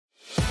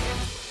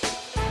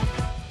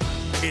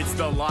It's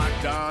the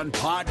Locked On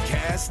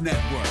Podcast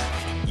Network,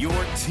 your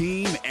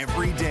team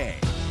every day.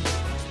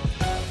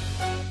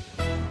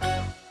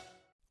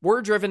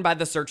 We're driven by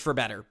the search for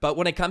better, but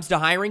when it comes to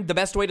hiring, the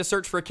best way to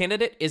search for a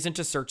candidate isn't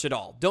to search at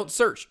all. Don't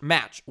search,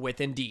 match with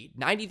Indeed.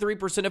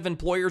 93% of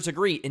employers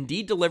agree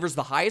Indeed delivers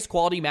the highest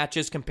quality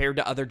matches compared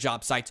to other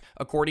job sites,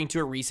 according to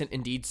a recent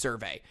Indeed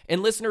survey.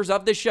 And listeners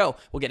of this show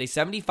will get a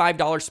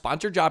 $75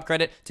 sponsored job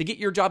credit to get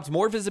your jobs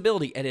more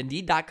visibility at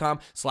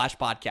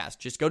Indeed.com/podcast.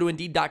 Just go to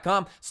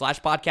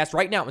Indeed.com/podcast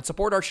right now and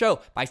support our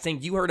show by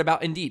saying you heard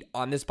about Indeed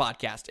on this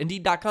podcast.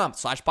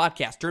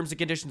 Indeed.com/podcast. Terms and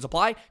conditions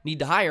apply. Need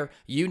to hire?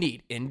 You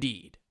need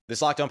Indeed.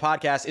 This Locked On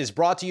Podcast is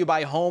brought to you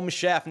by Home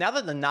Chef. Now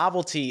that the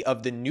novelty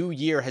of the new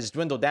year has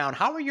dwindled down,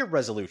 how are your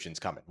resolutions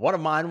coming? One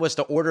of mine was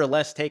to order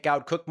less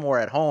takeout, cook more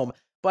at home,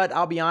 but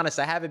I'll be honest,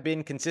 I haven't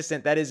been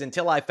consistent. That is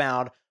until I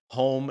found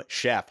Home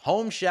Chef.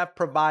 Home Chef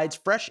provides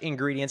fresh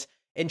ingredients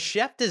and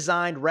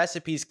chef-designed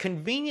recipes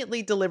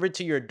conveniently delivered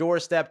to your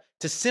doorstep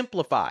to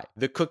simplify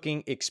the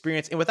cooking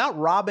experience and without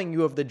robbing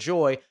you of the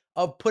joy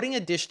of putting a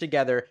dish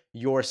together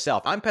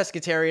yourself. I'm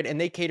pescatarian and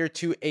they cater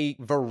to a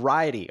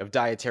variety of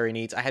dietary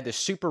needs. I had this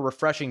super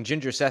refreshing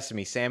ginger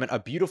sesame salmon, a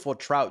beautiful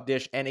trout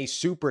dish, and a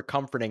super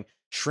comforting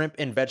shrimp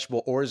and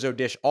vegetable orzo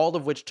dish, all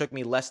of which took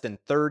me less than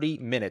 30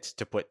 minutes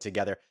to put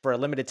together. For a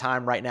limited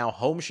time right now,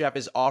 Home Chef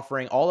is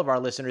offering all of our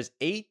listeners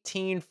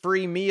 18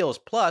 free meals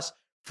plus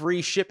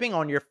free shipping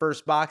on your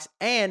first box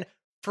and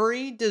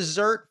free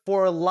dessert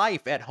for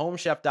life at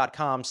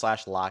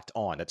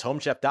homechef.com/lockedon. That's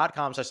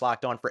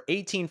homechef.com/lockedon for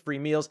 18 free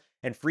meals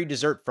and free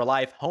dessert for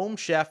life.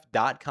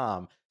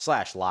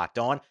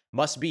 Homechef.com/lockedon.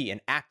 Must be an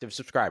active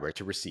subscriber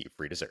to receive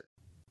free dessert.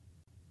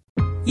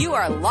 You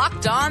are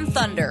Locked On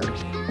Thunder,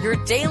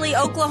 your daily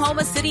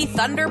Oklahoma City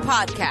Thunder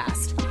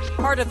podcast.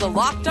 Part of the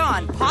Locked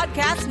On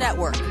Podcast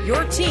Network,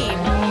 your team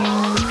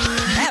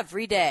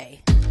every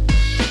day.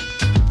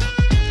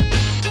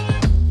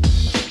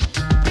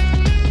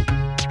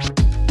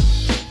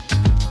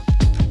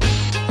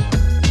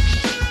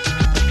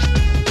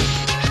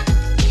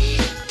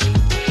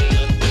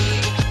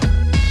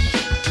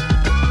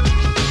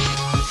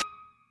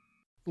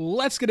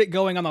 Let's get it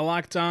going on the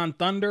Locked On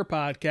Thunder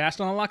podcast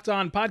on the Locked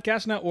On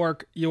Podcast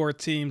Network, your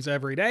teams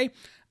every day.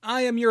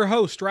 I am your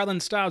host, Rylan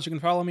Stiles. You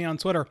can follow me on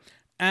Twitter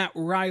at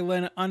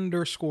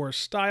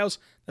Rylan_Stiles.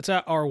 That's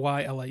at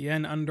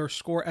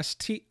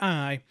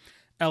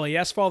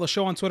RYLAN_STILES. Follow the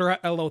show on Twitter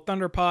at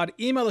LOThunderPod.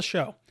 Email the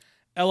show,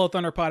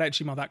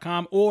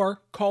 LOThunderPod@gmail.com,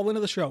 or call into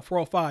the show,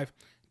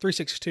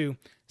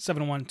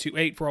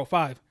 405-362-7128,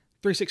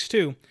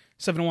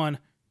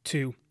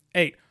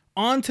 405-362-7128.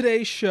 On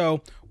today's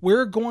show,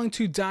 we're going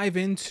to dive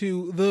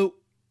into the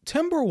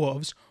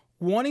Timberwolves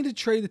wanting to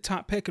trade the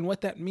top pick and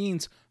what that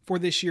means for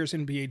this year's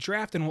NBA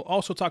draft. And we'll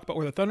also talk about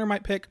where the Thunder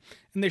might pick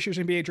in this year's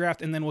NBA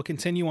draft. And then we'll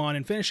continue on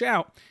and finish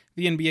out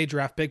the NBA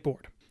draft big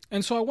board.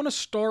 And so I want to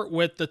start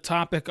with the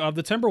topic of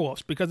the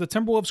Timberwolves, because the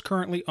Timberwolves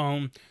currently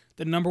own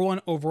the number 1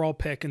 overall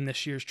pick in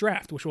this year's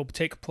draft, which will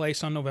take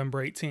place on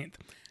November 18th.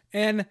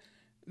 And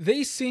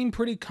they seem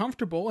pretty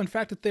comfortable, in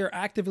fact, that they're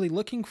actively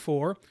looking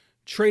for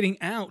trading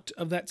out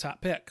of that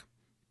top pick,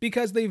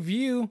 because they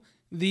view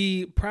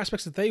the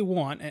prospects that they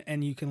want,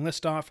 and you can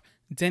list off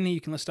Denny, you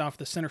can list off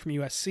the center from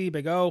USC,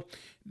 Big O.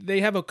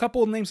 They have a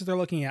couple of names that they're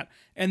looking at,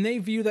 and they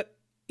view that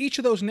each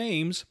of those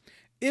names,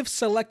 if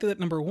selected at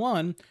number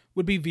 1,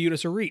 would be viewed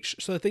as a reach,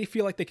 so that they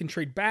feel like they can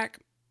trade back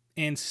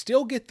and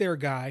still get their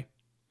guy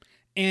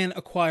and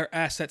acquire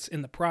assets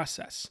in the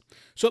process.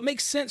 So it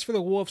makes sense for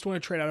the Wolves to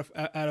want to trade out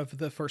of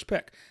the first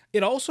pick.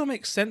 It also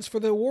makes sense for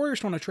the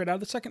Warriors to want to trade out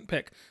of the second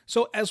pick.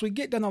 So as we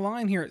get down the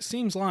line here, it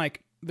seems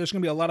like there's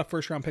going to be a lot of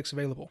first-round picks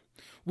available.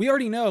 We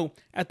already know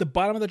at the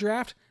bottom of the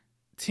draft,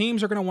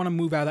 teams are going to want to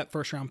move out of that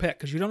first-round pick,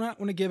 because you do not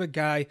want to give a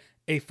guy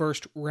a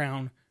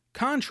first-round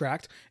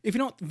contract if you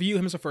don't view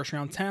him as a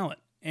first-round talent.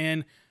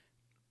 And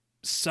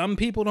some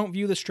people don't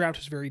view this draft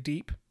as very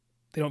deep.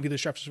 They don't view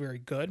this draft as very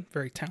good,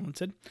 very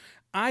talented.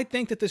 I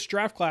think that this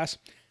draft class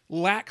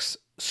lacks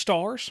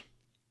stars.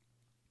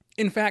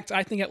 In fact,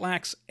 I think it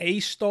lacks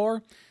a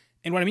star.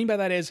 And what I mean by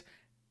that is,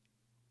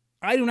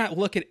 I do not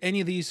look at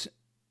any of these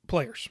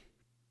players,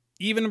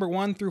 even number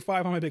 1 through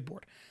 5 on my big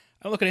board.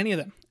 I don't look at any of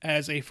them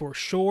as a for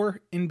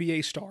sure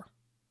NBA star.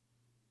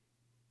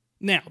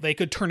 Now, they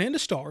could turn into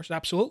stars,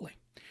 absolutely.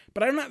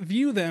 But I do not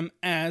view them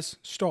as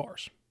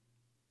stars.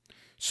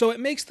 So it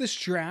makes this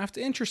draft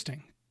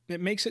interesting.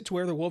 It makes it to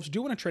where the Wolves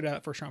do want to trade out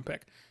that first round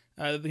pick.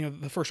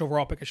 The first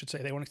overall pick, I should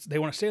say. They want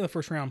to stay in the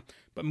first round,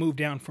 but move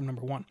down from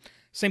number 1.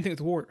 Same thing with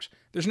the Warriors.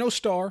 There's no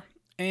star,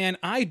 and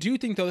I do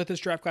think, though, that this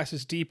draft class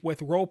is deep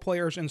with role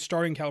players and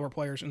starting caliber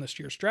players in this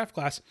year's draft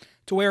class,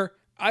 to where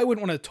I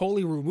wouldn't want to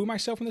totally remove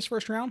myself from this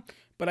first round,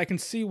 but I can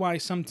see why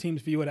some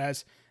teams view it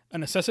as a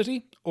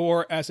necessity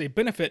or as a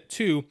benefit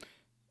to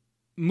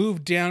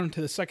move down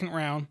to the second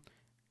round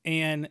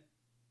and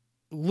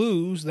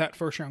lose that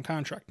first round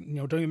contract.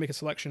 Don't even make a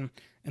selection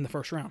in the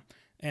first round.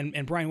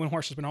 And Brian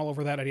Windhorst has been all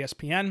over that at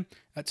ESPN,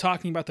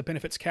 talking about the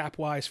benefits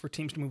cap-wise for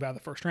teams to move out of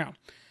the first round.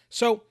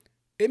 So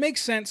it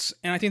makes sense,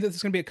 and I think that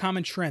it's going to be a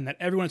common trend that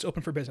everyone is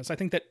open for business. I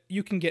think that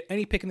you can get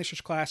any pick in this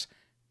year's class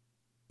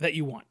that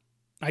you want.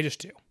 I just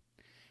do.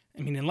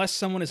 I mean, unless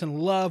someone is in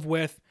love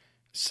with,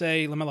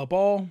 say, LaMelo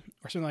Ball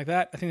or something like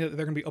that, I think that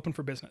they're going to be open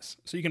for business.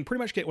 So you can pretty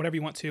much get whatever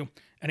you want to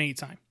at any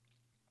time.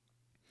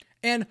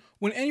 And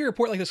when any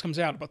report like this comes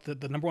out about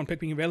the number one pick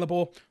being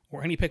available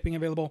or any pick being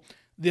available,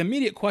 the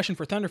immediate question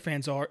for Thunder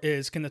fans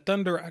is, can the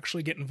Thunder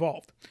actually get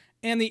involved?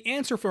 And the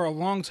answer for a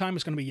long time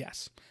is going to be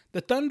yes.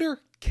 The Thunder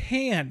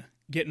can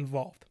get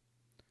involved.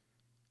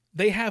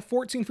 They have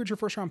 14 future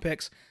first-round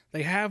picks.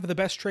 They have the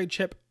best trade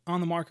chip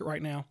on the market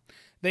right now.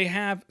 They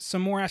have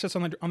some more assets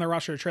on their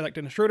roster to trade, like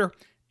Dennis Schroeder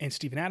and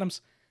Steven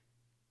Adams.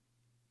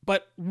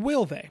 But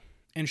will they?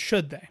 And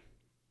should they?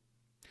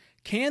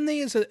 Can they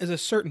is a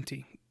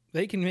certainty.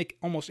 They can make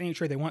almost any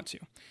trade they want to.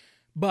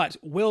 But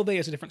will they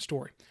is a different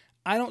story.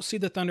 I don't see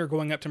the Thunder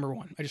going up to number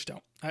one. I just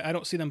don't. I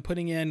don't see them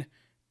putting in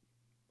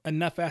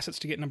enough assets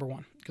to get number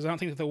one, because I don't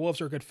think that the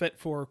Wolves are a good fit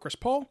for Chris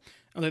Paul.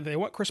 They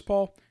want Chris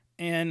Paul,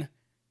 and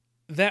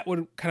that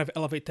would kind of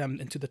elevate them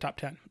into the top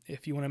 10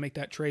 if you want to make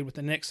that trade with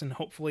the Knicks and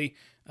hopefully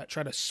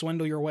try to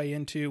swindle your way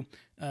into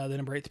the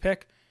number 8th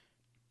pick.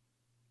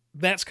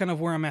 That's kind of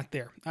where I'm at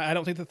there. I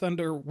don't think the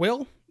Thunder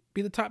will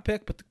be the top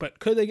pick, but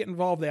could they get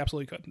involved? They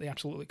absolutely could. They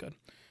absolutely could.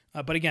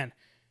 But again,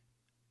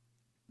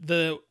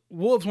 the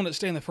Wolves want to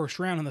stay in the first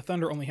round, and the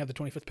Thunder only have the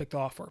 25th pick to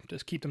offer.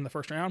 Just keep them in the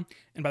first round.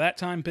 And by that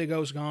time, Big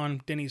O's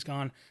gone, Denny's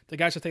gone. The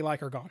guys that they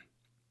like are gone.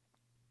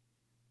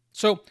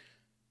 So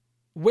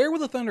where will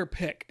the Thunder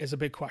pick is a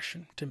big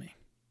question to me.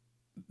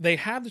 They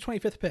have the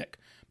 25th pick,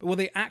 but will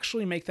they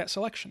actually make that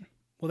selection?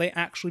 Will they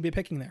actually be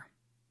picking there?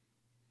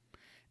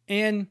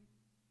 And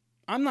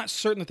I'm not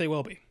certain that they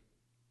will be.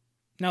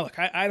 Now, look,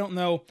 I don't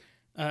know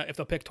if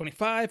they'll pick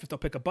 25, if they'll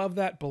pick above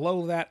that,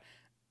 below that.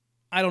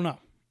 I don't know.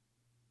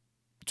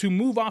 To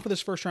move off of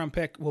this first-round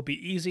pick will be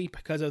easy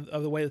because of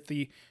the way that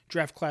the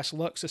draft class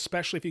looks,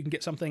 especially if you can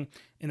get something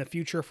in the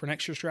future for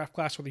next year's draft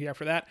class or the year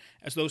after that,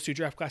 as those two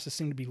draft classes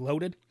seem to be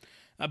loaded.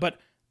 But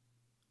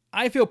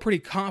I feel pretty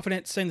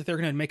confident saying that they're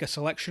going to make a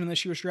selection in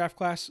this year's draft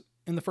class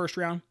in the first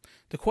round.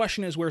 The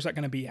question is, where's that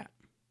going to be at?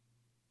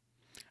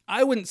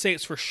 I wouldn't say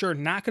it's for sure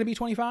not going to be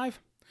 25,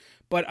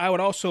 but I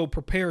would also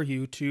prepare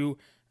you to,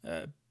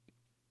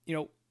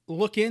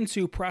 look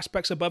into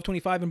prospects above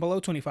 25 and below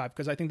 25,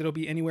 because I think that it'll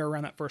be anywhere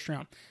around that first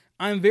round.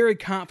 I'm very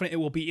confident it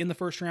will be in the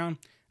first round.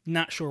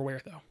 Not sure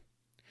where, though.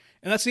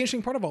 And that's the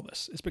interesting part of all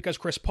this, is because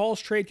Chris Paul's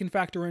trade can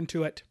factor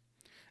into it.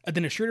 A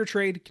Dennis Schroeder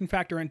trade can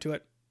factor into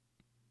it.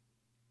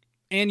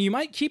 And you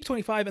might keep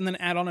 25 and then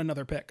add on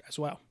another pick as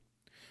well.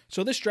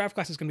 So this draft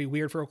class is going to be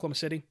weird for Oklahoma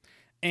City.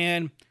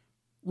 And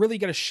really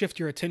got to shift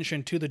your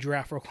attention to the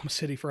draft for Oklahoma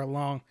City for a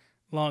long,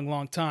 long,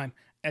 long time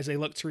as they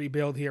look to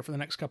rebuild here for the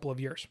next couple of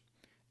years.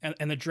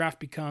 And the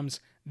draft becomes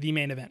the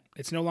main event.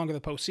 It's no longer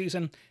the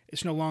postseason.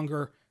 It's no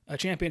longer a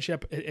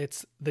championship.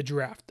 It's the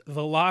draft.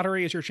 The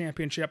lottery is your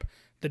championship.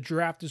 The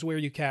draft is where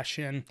you cash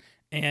in,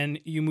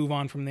 and you move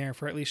on from there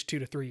for at least 2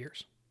 to 3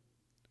 years.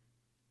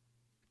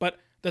 But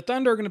the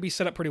Thunder are going to be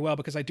set up pretty well,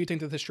 because I do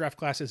think that this draft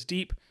class is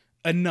deep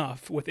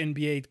enough with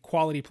NBA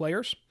quality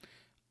players.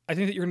 I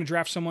think that you're going to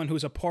draft someone who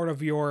is a part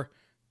of your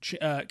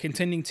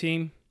contending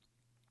team.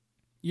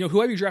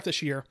 Whoever you draft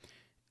this year,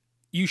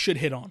 you should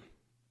hit on,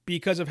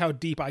 because of how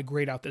deep I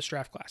grade out this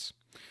draft class.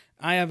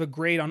 I have a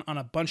grade on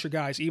a bunch of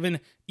guys, even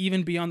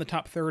beyond the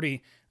top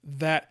 30,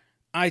 that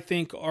I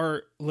think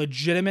are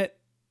legitimate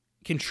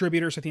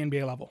contributors at the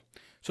NBA level.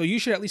 So you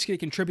should at least get a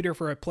contributor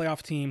for a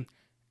playoff team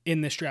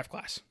in this draft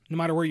class, no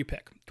matter where you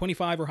pick,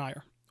 25 or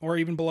higher, or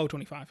even below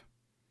 25.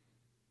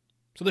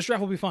 So this draft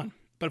will be fun.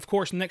 But of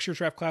course, next year's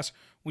draft class,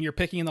 when you're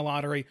picking in the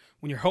lottery,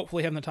 when you're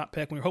hopefully having the top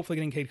pick, when you're hopefully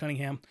getting Cade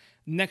Cunningham,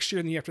 next year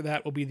and the year after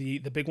that will be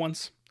the big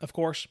ones, of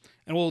course.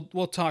 And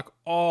we'll talk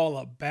all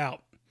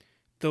about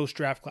those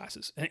draft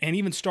classes. And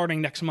even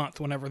starting next month,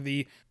 whenever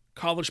the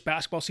college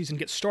basketball season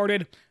gets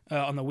started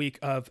on the week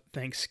of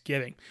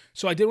Thanksgiving.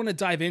 So I did want to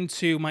dive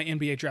into my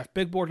NBA draft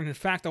big board. And in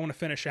fact, I want to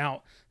finish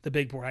out the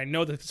big board. I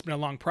know that it's been a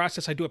long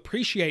process. I do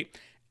appreciate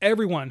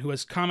everyone who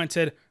has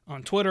commented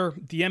on Twitter,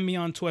 DM me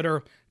on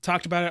Twitter,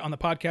 talked about it on the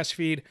podcast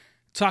feed,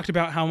 talked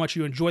about how much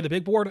you enjoy the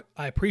big board.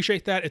 I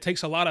appreciate that. It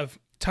takes a lot of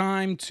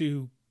time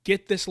to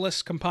get this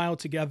list compiled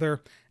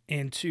together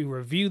and to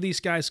review these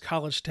guys'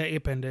 college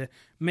tape and to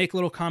make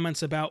little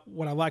comments about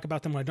what I like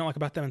about them, what I don't like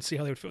about them, and see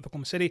how they would fit with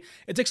Oklahoma City.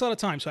 It takes a lot of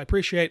time, so I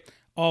appreciate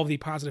all of the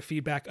positive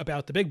feedback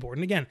about the big board.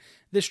 And again,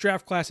 this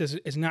draft class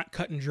is not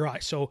cut and dry,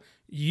 so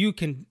you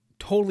can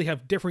totally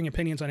have differing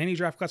opinions on any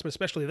draft class, but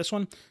especially this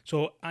one.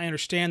 So I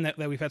understand that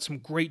we've had some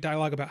great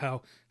dialogue about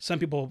how some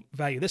people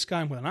value this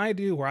guy more than I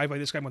do, or I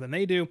value this guy more than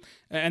they do.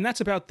 And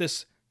that's about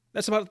this.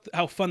 That's about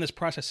how fun this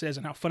process is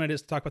and how fun it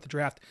is to talk about the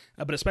draft.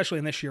 But especially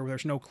in this year where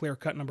there's no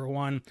clear-cut number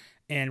one,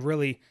 and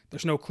really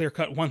there's no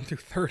clear-cut 1 through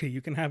 30. You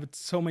can have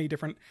so many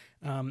different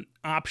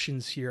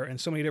options here and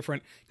so many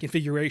different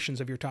configurations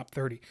of your top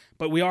 30.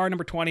 But we are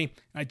number 20.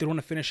 I did want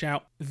to finish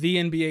out the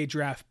NBA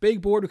draft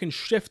big board. We can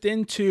shift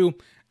into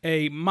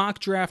a mock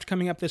draft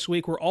coming up this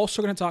week. We're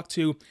also going to talk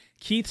to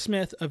Keith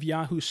Smith of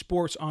Yahoo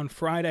Sports on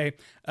Friday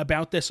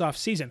about this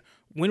offseason.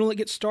 When will it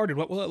get started?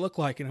 What will it look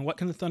like? And what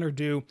can the Thunder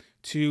do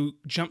to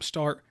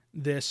jumpstart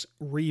this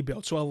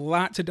rebuild? So a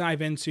lot to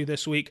dive into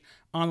this week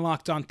on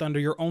Locked On Thunder,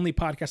 your only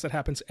podcast that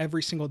happens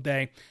every single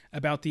day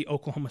about the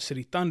Oklahoma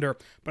City Thunder.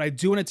 But I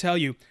do want to tell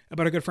you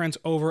about our good friends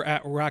over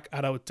at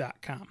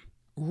RockAuto.com.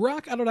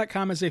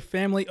 RockAuto.com is a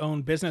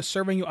family-owned business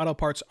serving you auto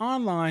parts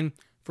online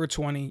for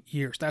 20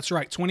 years. That's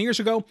right. 20 years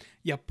ago,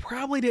 you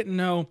probably didn't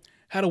know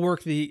how to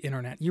work the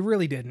internet. You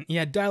really didn't. You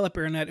had dial-up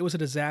internet. It was a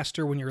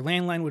disaster. When your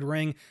landline would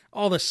ring,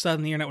 all of a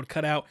sudden the internet would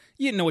cut out.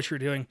 You didn't know what you were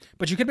doing.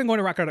 But you could have been going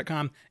to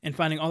RockAuto.com and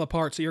finding all the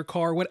parts that your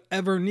car would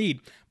ever need.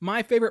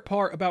 My favorite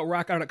part about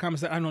RockAuto.com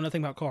is that I know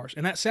nothing about cars.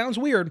 And that sounds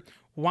weird.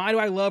 Why do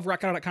I love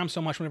RockAuto.com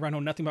so much whenever I know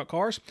nothing about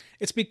cars?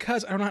 It's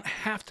because I do not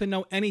have to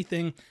know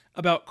anything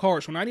about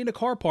cars. When I need a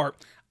car part,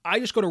 I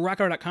just go to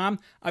RockAuto.com,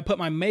 I put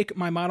my make,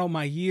 my model,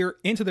 my year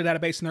into the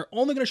database, and they're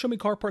only going to show me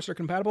car parts that are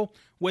compatible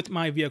with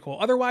my vehicle.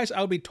 Otherwise,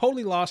 I would be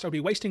totally lost. I would be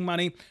wasting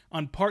money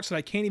on parts that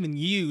I can't even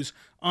use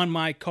on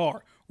my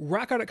car.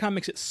 RockAuto.com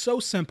makes it so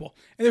simple,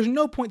 and there's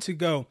no point to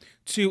go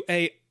to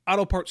a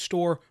auto parts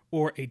store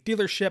or a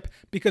dealership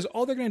because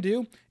all they're going to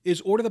do is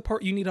order the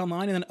part you need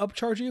online and then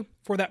upcharge you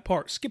for that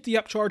part. Skip the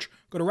upcharge,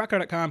 go to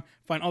RockAuto.com,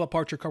 find all the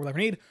parts your car will ever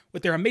need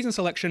with their amazing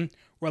selection,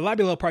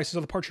 reliably low prices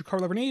of the parts your car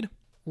will ever need.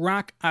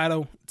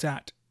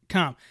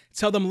 RockAuto.com.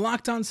 Tell them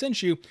Locked On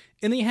sent you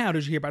in the How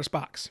Did You Hear About Us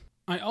box.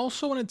 I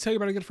also want to tell you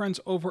about our good friends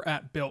over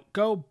at Built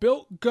Go.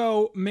 Built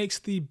Go makes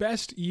the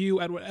best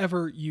you at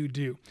whatever you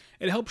do.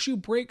 It helps you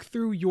break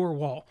through your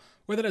wall.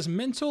 Whether that is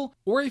mental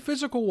or a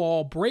physical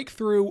wall, break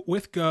through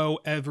with Go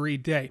every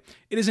day.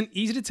 It is an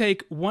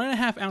easy-to-take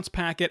 1.5 ounce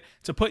packet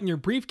to put in your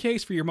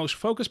briefcase for your most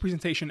focused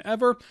presentation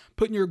ever,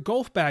 put in your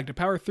golf bag to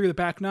power through the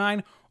back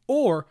nine,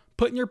 or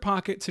put in your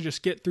pocket to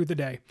just get through the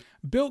day.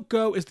 Built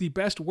Go is the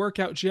best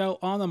workout gel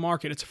on the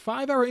market. It's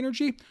 5-hour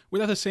energy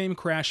without the same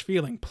crash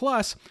feeling.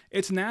 Plus,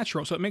 it's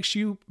natural, so it makes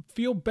you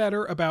feel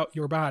better about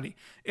your body.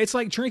 It's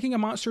like drinking a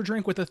Monster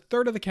drink with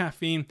 1/3 of the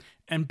caffeine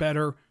and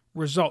better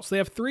results. They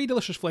have 3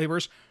 delicious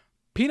flavors: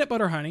 peanut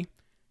butter honey,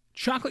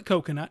 chocolate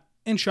coconut,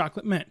 and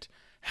chocolate mint.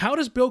 How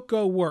does Built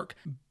Go work?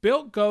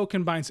 Built Go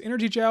combines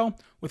energy gel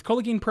with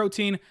collagen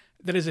protein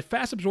that is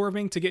fast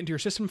absorbing to get into your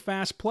system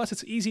fast, plus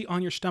it's easy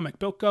on your stomach.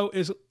 Built Go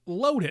is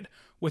loaded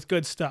with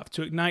good stuff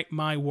to ignite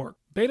my work.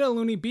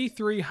 Beta-alanine,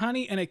 B3,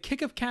 honey, and a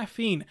kick of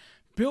caffeine.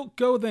 Built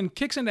Go then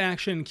kicks into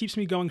action and keeps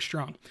me going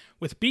strong.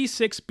 With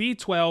B6,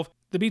 B12,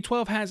 the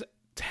B12 has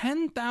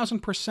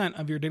 10,000%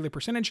 of your daily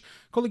percentage.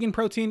 Collagen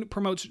protein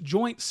promotes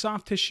joint,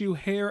 soft tissue,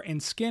 hair,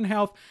 and skin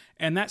health,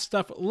 and that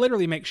stuff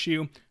literally makes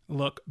you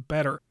look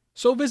better.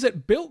 So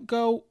visit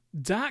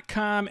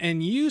BuiltGo.com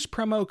and use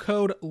promo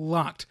code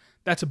LOCKED.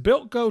 That's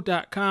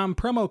BuiltGo.com,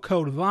 promo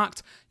code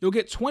LOCKED. You'll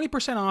get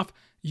 20% off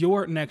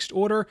your next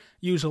order.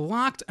 Use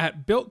LOCKED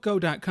at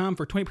BuiltGo.com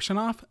for 20%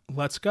 off.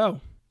 Let's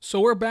go.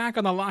 So we're back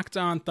on the Locked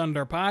On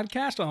Thunder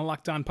podcast on the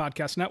Locked On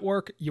Podcast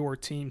Network, your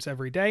teams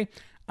every day.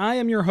 I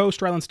am your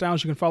host, Rylan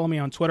Stiles. You can follow me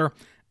on Twitter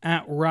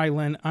at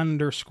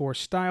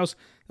Rylan_Stiles.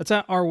 That's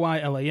at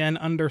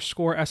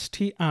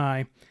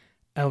RYLAN_STILES.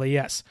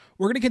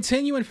 We're going to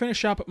continue and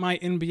finish up my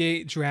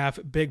NBA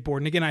draft big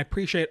board. And again, I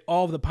appreciate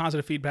all of the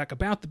positive feedback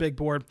about the big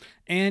board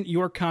and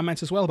your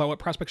comments as well about what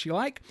prospects you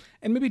like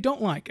and maybe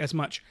don't like as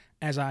much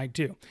as I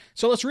do.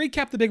 So let's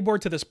recap the big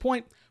board to this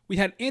point. We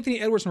had Anthony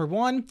Edwards, number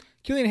 1,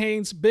 Killian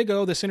Haynes, Big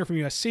O, the center from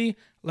USC,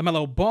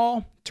 LaMelo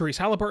Ball, Therese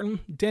Halliburton,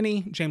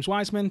 Denny, James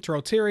Wiseman,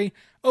 Terrell Terry,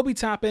 Obi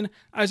Toppin,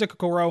 Isaac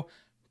Okoro,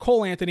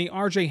 Cole Anthony,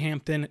 RJ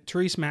Hampton,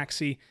 Therese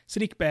Maxey,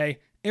 Sadiq Bey,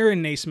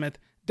 Aaron Naismith,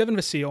 Devin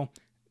Vassell,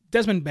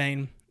 Desmond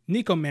Bain,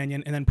 Nico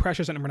Mannion, and then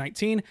Precious at number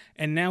 19.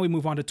 And now we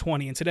move on to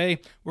 20. And today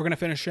we're going to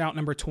finish out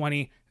number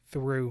 20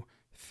 through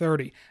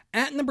 30.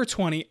 At number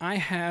 20, I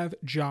have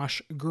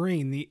Josh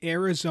Green, the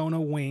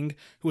Arizona wing,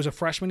 who is a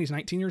freshman. He's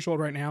 19 years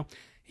old right now.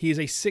 He is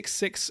a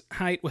 6'6"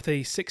 height with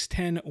a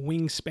 6'10"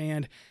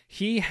 wingspan.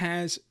 He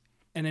has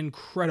an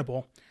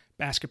incredible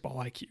basketball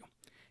IQ.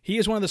 He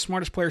is one of the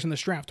smartest players in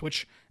this draft,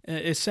 which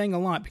is saying a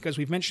lot because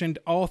we've mentioned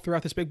all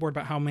throughout this big board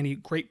about how many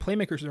great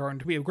playmakers there are. And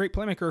to be a great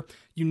playmaker,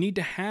 you need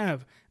to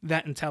have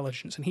that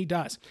intelligence, and he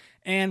does.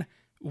 And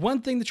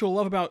one thing that you'll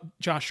love about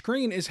Josh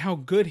Green is how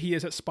good he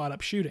is at spot-up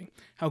shooting,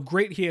 how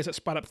great he is at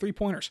spot-up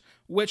three-pointers,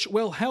 which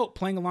will help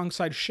playing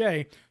alongside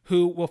Shea,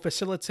 who will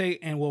facilitate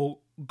and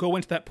will go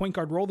into that point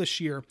guard role this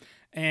year.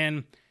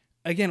 And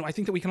again, I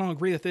think that we can all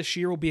agree that this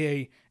year will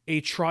be a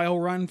trial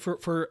run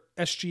for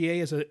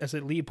SGA as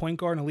a lead point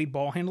guard and a lead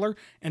ball handler,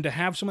 and to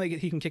have somebody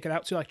that he can kick it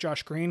out to like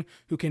Josh Green,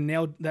 who can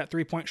nail that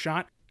three-point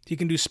shot. He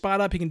can do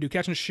spot up, he can do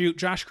catch and shoot.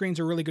 Josh Green's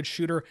a really good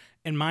shooter,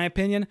 in my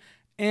opinion.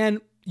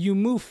 And you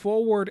move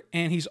forward,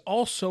 and he's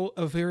also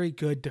a very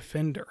good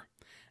defender.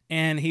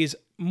 And he's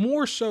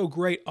more so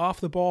great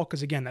off the ball,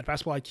 because again, that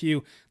basketball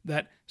IQ,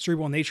 that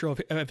cerebral nature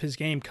of his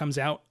game comes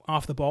out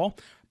off the ball.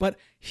 But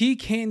he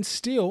can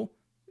still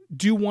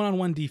do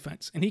one-on-one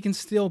defense, and he can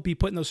still be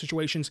put in those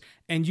situations,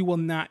 and you will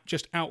not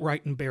just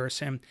outright embarrass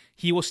him.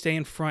 He will stay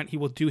in front. He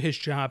will do his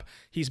job.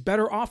 He's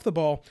better off the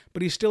ball,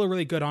 but he's still a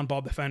really good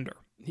on-ball defender.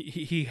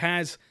 He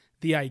has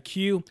the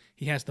IQ,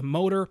 he has the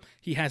motor,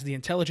 he has the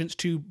intelligence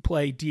to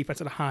play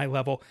defense at a high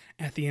level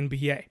at the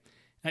NBA.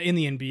 In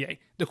the NBA.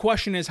 The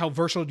question is, how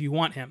versatile do you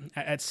want him?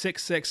 At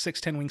 6'6",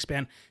 6'10"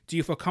 wingspan, do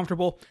you feel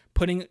comfortable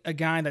putting a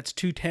guy that's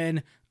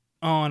 210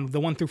 on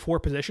the 1 through 4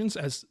 positions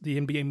as the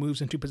NBA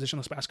moves into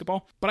positionless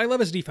basketball? But I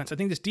love his defense. I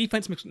think this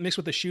defense mixed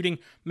with the shooting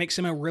makes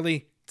him a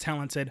really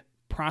talented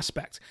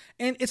prospect.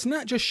 And it's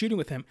not just shooting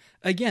with him.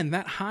 Again,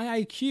 that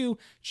high IQ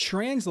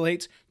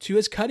translates to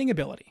his cutting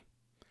ability.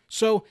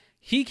 So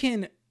he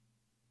can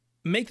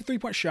make the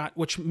three-point shot,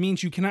 which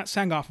means you cannot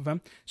sag off of him.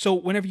 So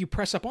whenever you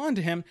press up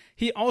onto him,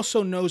 he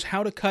also knows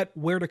how to cut,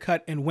 where to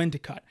cut, and when to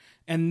cut.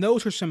 And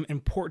those are some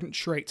important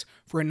traits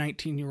for a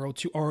 19-year-old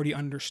to already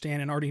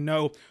understand and already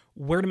know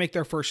where to make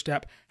their first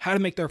step, how to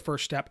make their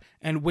first step,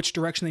 and which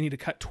direction they need to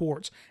cut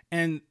towards.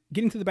 And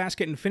getting to the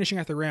basket and finishing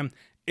at the rim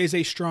is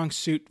a strong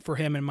suit for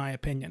him, in my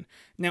opinion.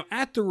 Now,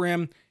 at the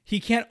rim, he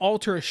can't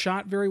alter a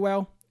shot very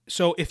well.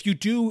 So if you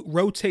do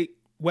rotate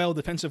well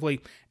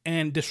defensively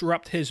and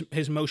disrupt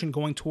his motion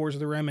going towards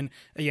the rim, and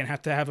again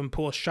have to have him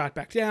pull a shot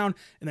back down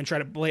and then try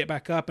to lay it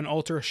back up and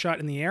alter a shot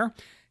in the air,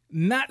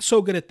 not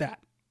so good at that.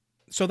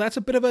 So that's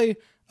a bit of a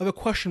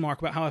question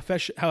mark about how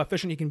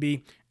efficient he can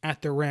be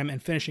at the rim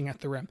and finishing at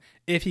the rim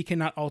if he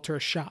cannot alter a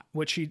shot,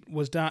 which he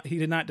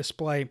did not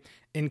display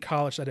in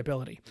college, that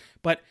ability.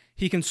 But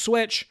he can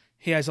switch.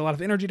 He has a lot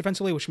of energy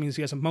defensively, which means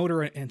he has a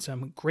motor and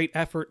some great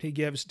effort he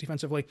gives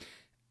defensively.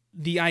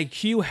 The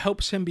IQ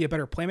helps him be a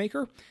better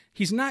playmaker.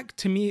 He's not,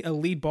 to me, a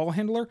lead ball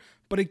handler,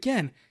 but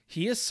again,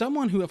 he is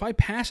someone who, if I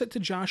pass it to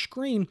Josh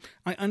Green,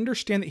 I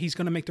understand that he's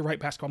going to make the right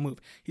basketball move.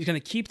 He's going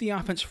to keep the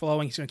offense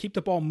flowing. He's going to keep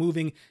the ball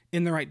moving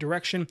in the right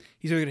direction.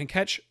 He's either going to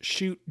catch,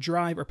 shoot,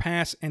 drive, or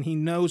pass, and he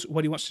knows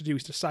what he wants to do.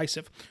 He's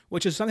decisive,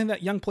 which is something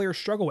that young players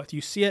struggle with. You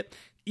see it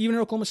even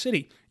in Oklahoma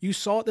City. You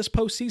saw it this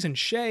postseason.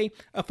 Shea,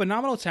 a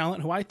phenomenal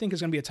talent who I think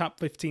is going to be a top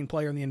 15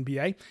 player in the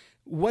NBA,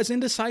 was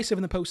indecisive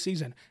in the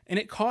postseason, and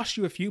it cost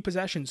you a few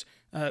possessions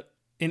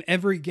in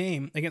every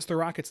game against the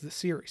Rockets this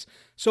series.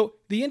 So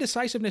the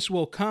indecisiveness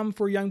will come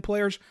for young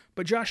players,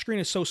 but Josh Green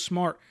is so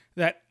smart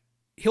that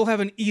he'll have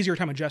an easier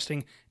time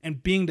adjusting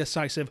and being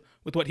decisive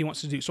with what he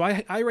wants to do. So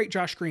I rate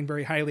Josh Green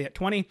very highly at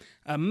 20.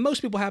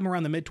 Most people have him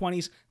around the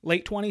mid-20s,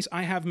 late 20s.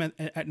 I have him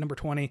at number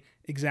 20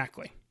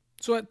 exactly.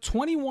 So at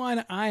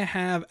 21, I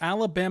have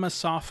Alabama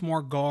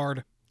sophomore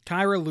guard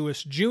Kira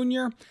Lewis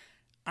Jr.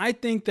 I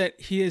think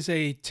that he is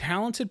a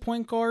talented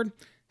point guard,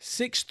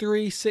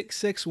 6'3",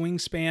 6'6"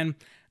 wingspan.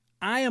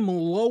 I am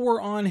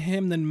lower on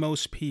him than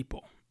most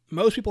people.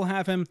 Most people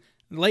have him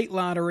late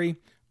lottery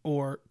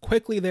or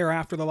quickly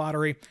thereafter the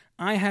lottery.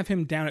 I have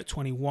him down at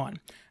 21.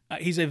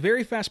 He's a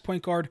very fast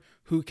point guard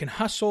who can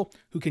hustle,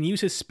 who can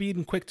use his speed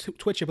and quick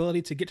twitch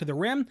ability to get to the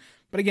rim.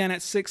 But again, at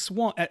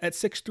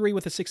 6'3"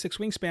 with a 6'6"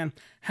 wingspan,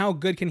 how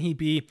good can he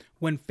be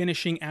when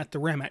finishing at the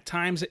rim? At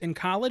times in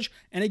college,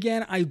 and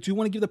again, I do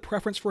want to give the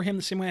preference for him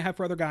the same way I have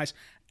for other guys.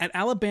 At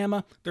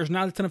Alabama, there's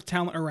not a ton of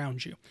talent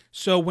around you.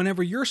 So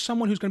whenever you're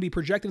someone who's going to be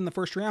projected in the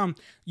first round,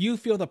 you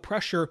feel the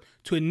pressure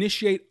to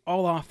initiate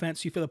all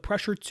offense. You feel the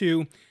pressure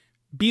to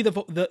be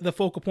the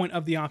focal point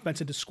of the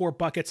offense and to score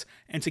buckets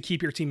and to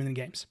keep your team in the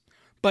games.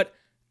 But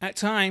at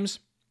times,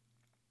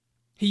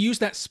 he used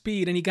that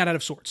speed and he got out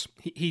of sorts.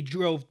 He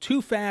drove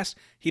too fast.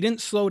 He didn't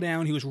slow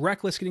down. He was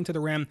reckless getting to the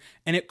rim,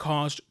 and it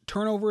caused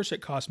turnovers.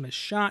 It caused missed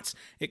shots.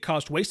 It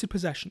caused wasted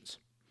possessions.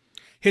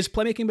 His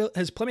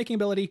playmaking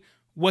ability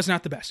was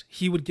not the best.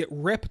 He would get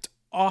ripped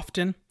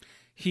often.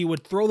 He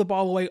would throw the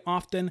ball away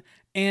often,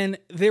 and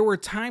there were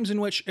times in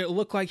which it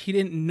looked like he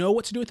didn't know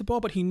what to do with the ball,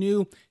 but he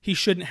knew he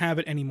shouldn't have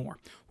it anymore.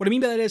 What I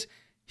mean by that is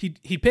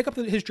he'd pick up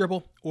his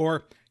dribble,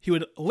 or he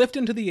would lift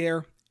into the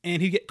air,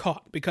 and he'd get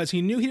caught because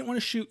he knew he didn't want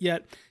to shoot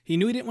yet. He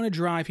knew he didn't want to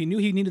drive. He knew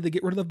he needed to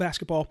get rid of the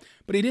basketball,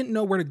 but he didn't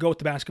know where to go with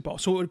the basketball.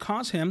 So it would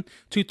cause him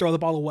to throw the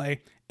ball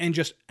away and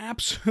just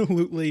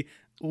absolutely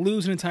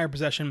lose an entire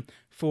possession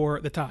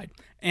for the Tide.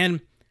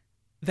 And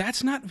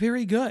that's not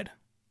very good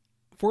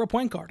for a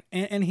point guard.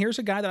 And here's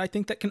a guy that I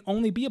think that can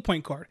only be a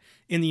point guard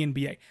in the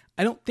NBA.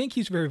 I don't think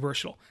he's very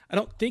versatile. I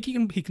don't think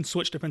he can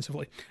switch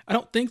defensively. I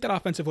don't think that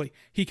offensively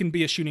he can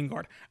be a shooting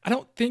guard. I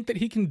don't think that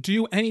he can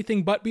do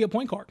anything but be a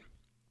point guard.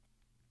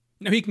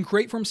 Now, he can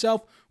create for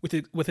himself with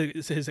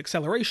his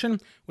acceleration,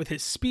 with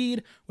his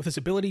speed, with his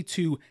ability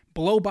to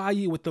blow by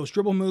you with those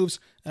dribble moves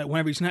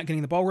whenever he's not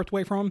getting the ball ripped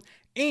away from him.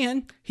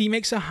 And he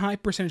makes a high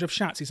percentage of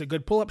shots. He's a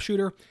good pull-up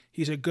shooter.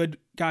 He's a good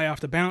guy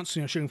off the bounce,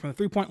 shooting from the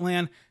three-point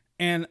land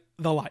and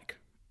the like.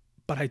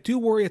 But I do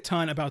worry a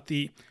ton about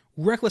the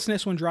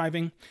recklessness when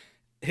driving,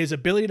 his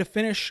ability to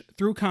finish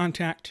through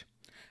contact.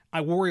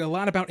 I worry a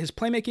lot about his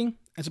playmaking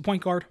as a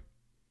point guard.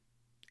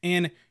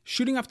 And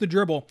shooting off the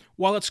dribble,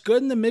 while it's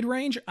good in the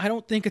mid-range, I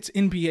don't think it's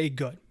NBA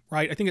good,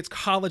 right? I think it's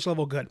college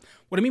level good.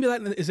 What I mean by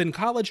that is in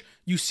college,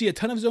 you see a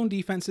ton of zone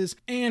defenses,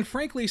 and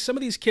frankly, some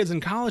of these kids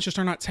in college just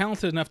are not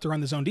talented enough to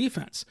run the zone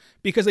defense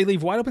because they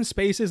leave wide open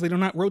spaces, they do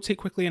not rotate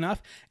quickly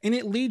enough, and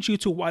it leads you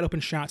to wide open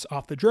shots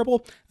off the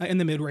dribble in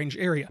the mid-range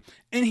area.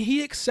 And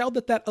he excelled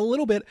at that a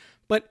little bit,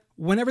 but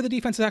whenever the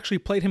defense actually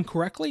played him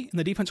correctly and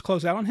the defense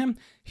closed out on him,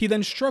 he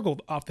then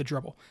struggled off the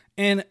dribble.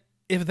 And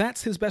if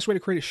that's his best way to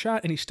create a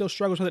shot and he still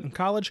struggles with it in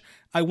college,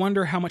 I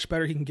wonder how much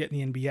better he can get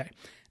in the NBA.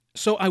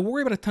 So I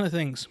worry about a ton of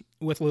things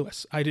with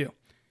Lewis. I do.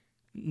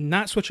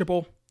 Not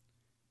switchable,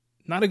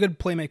 not a good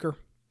playmaker,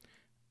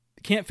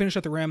 can't finish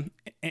at the rim,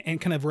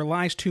 and kind of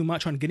relies too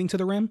much on getting to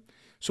the rim.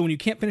 So when you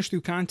can't finish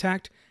through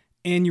contact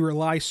and you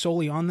rely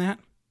solely on that,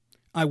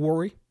 I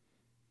worry.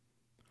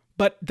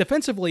 But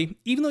defensively,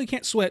 even though he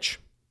can't switch,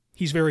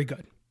 he's very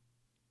good.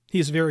 He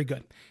is very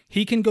good.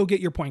 He can go get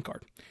your point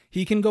guard.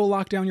 He can go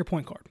lock down your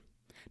point guard.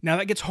 Now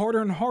that gets harder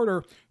and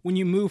harder when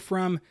you move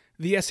from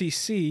the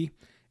SEC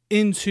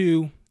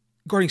into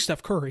guarding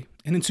Steph Curry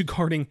and into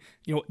guarding,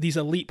 these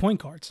elite point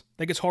guards.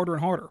 That gets harder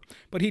and harder.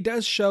 But he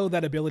does show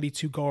that ability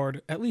to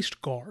guard at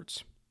least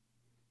guards.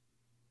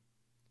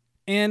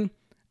 And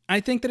I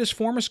think that his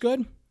form is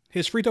good.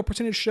 His free throw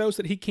percentage shows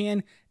that he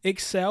can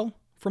excel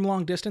from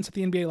long distance at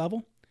the NBA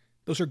level.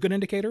 Those are good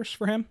indicators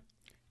for him.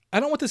 I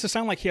don't want this to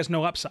sound like he has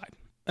no upside.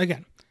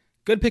 Again,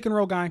 good pick and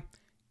roll guy,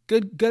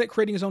 good at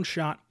creating his own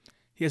shot.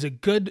 He has a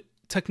good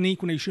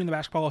technique when he's shooting the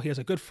basketball. He has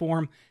a good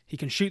form. He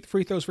can shoot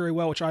free throws very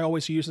well, which I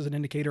always use as an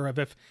indicator of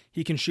if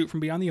he can shoot from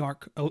beyond the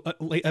arc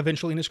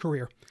eventually in his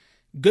career.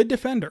 Good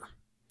defender.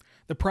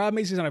 The problem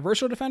is he's not a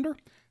versatile defender.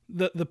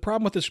 The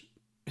problem with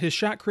his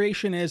shot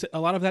creation is a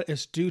lot of that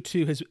is due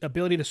to his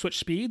ability to switch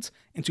speeds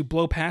and to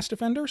blow past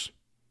defenders.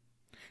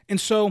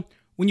 And so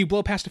when you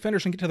blow past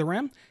defenders and get to the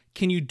rim,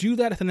 can you do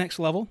that at the next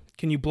level?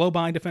 Can you blow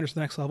by defenders at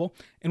the next level?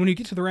 And when you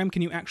get to the rim,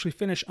 can you actually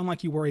finish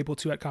unlike you were able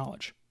to at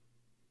college?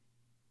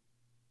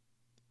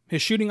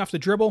 His shooting off the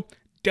dribble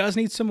does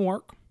need some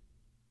work.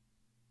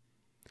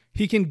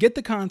 He can get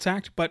the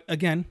contact, but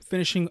again,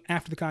 finishing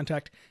after the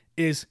contact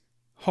is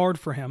hard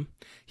for him.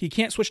 He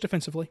can't switch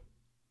defensively.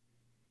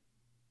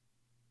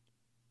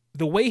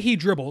 The way he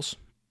dribbles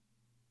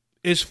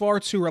is far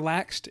too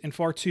relaxed and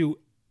far too,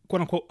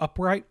 quote-unquote,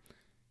 upright,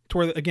 to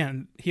where,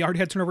 again, he already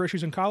had turnover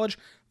issues in college.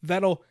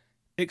 That'll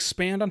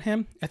expand on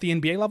him at the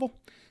NBA level.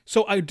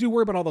 So I do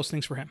worry about all those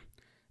things for him.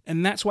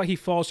 And that's why he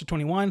falls to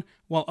 21,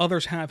 while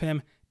others have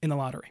him in the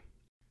lottery.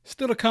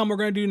 Still to come, we're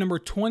going to do number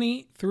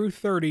 20 through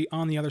 30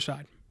 on the other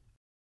side.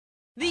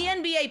 The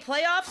NBA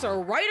playoffs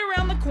are right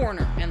around the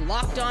corner, and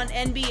Locked On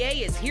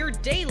NBA is here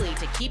daily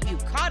to keep you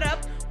caught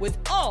up with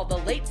all the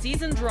late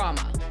season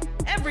drama.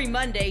 Every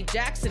Monday,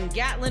 Jackson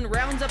Gatlin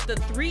rounds up the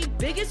 3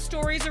 biggest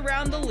stories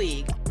around the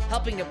league,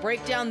 helping to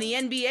break down the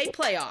NBA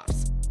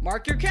playoffs.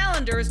 Mark your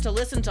calendars to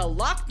listen to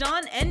Locked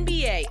On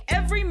NBA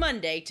every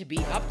Monday to be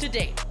up to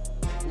date.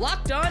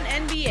 Locked On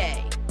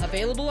NBA,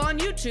 available on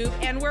YouTube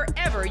and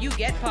wherever you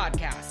get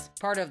podcasts.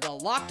 Part of the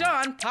Locked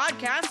On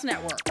Podcast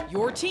Network,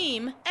 your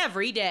team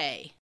every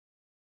day.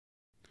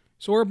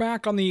 So we're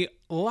back on the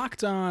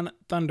Locked On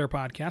Thunder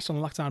podcast on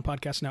the Locked On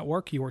Podcast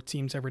Network, your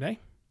teams every day.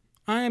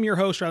 I am your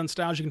host, Rylan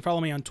Stiles. You can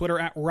follow me on Twitter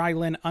at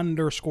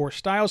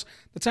Rylan_Stiles.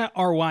 That's at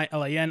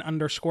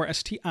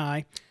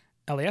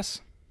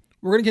RYLAN_STILAS.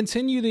 We're going to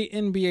continue the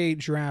NBA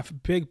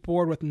draft big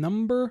board with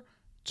number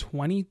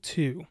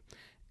 22.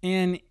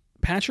 And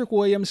Patrick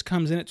Williams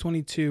comes in at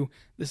 22.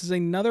 This is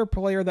another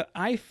player that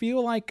I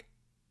feel like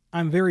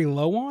I'm very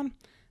low on.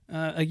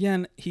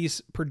 Again,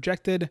 he's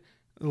projected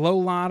low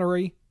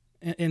lottery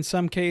in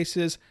some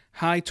cases,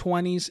 high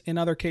 20s. In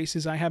other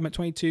cases, I have him at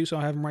 22, so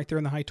I have him right there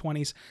in the high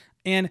 20s.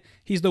 And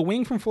he's the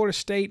wing from Florida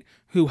State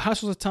who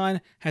hustles a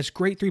ton, has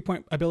great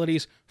three-point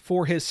abilities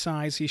for his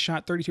size. He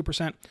shot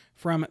 32%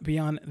 from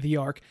beyond the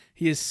arc.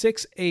 He is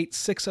 6'8",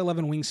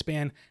 6'11"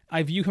 wingspan.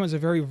 I view him as a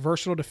very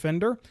versatile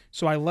defender,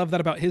 so I love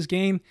that about his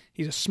game.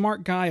 He's a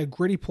smart guy, a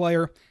gritty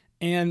player,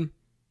 and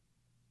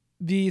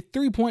the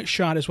three-point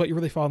shot is what you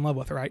really fall in love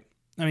with, right?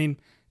 I mean,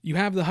 you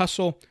have the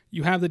hustle,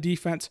 you have the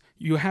defense,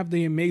 you have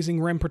the amazing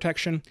rim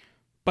protection,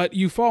 but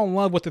you fall in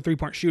love with the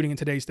three-point shooting in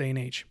today's day and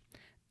age.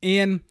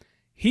 And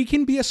he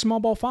can be a small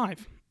ball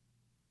 5.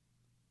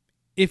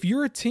 If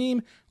you're a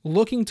team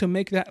looking to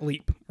make that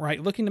leap, right,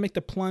 looking to make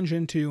the plunge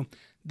into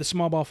the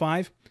small ball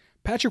 5,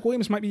 Patrick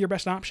Williams might be your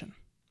best option.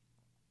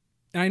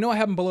 And I know I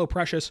have him below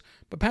Precious,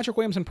 but Patrick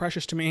Williams and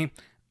Precious to me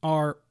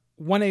are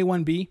 1A,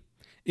 1B.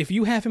 If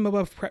you have him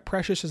above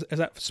Precious as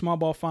that small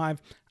ball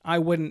 5, I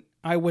wouldn't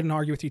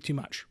argue with you too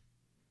much.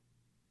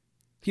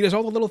 He does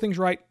all the little things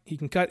right. He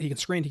can cut, he can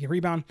screen, he can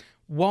rebound,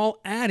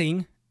 while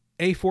adding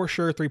a for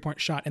sure three-point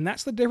shot. And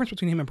that's the difference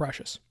between him and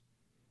Precious.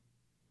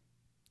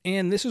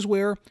 And this is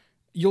where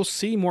you'll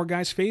see more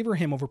guys favor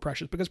him over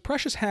Precious, because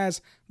Precious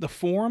has the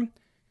form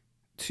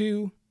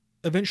to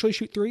eventually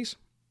shoot threes.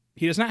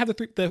 He does not have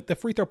the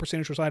free throw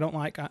percentage, which I don't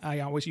like.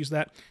 I always use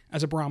that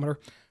as a barometer.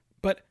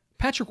 But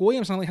Patrick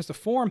Williams not only has the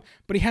form,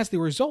 but he has the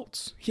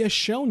results. He has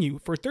shown you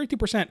for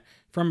 32%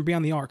 from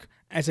beyond the arc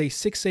as a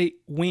 6'8"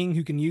 wing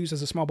who can use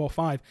as a small ball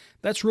 5.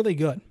 That's really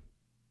good.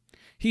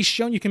 He's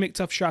shown you can make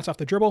tough shots off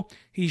the dribble.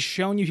 He's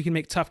shown you he can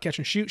make tough catch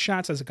and shoot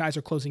shots as the guys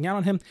are closing out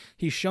on him.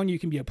 He's shown you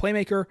can be a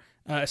playmaker,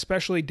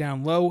 especially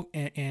down low,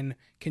 and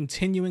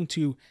continuing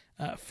to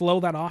flow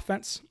that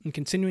offense and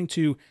continuing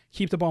to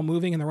keep the ball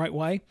moving in the right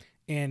way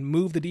and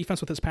move the defense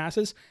with his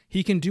passes.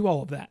 He can do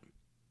all of that.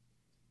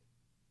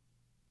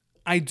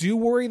 I do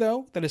worry,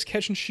 though, that his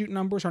catch and shoot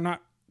numbers are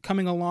not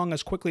coming along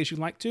as quickly as you'd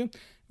like to.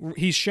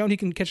 He's shown he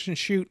can catch and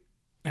shoot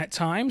at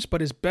times,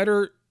 but his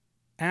better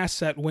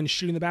asset when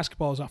shooting the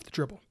basketball is off the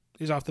dribble,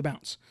 is off the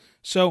bounce.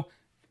 So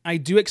I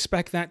do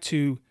expect that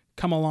to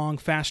come along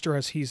faster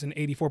as he's an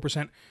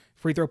 84%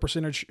 free throw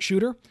percentage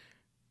shooter,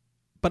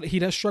 but he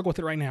does struggle with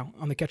it right now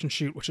on the catch and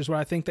shoot, which is what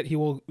I think that he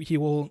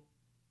will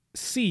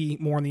see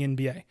more in the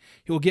NBA.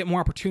 He will get more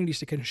opportunities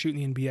to catch and shoot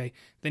in the NBA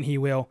than he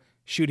will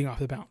shooting off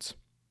the bounce.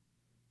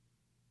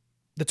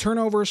 The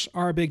turnovers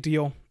are a big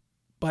deal,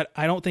 but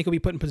I don't think he'll be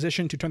put in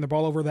position to turn the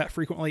ball over that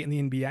frequently in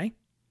the NBA.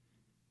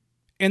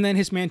 And then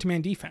his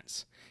man-to-man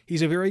defense.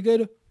 He's a very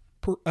good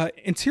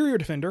interior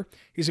defender.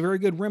 He's a very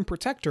good rim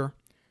protector,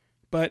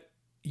 but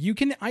you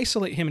can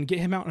isolate him and get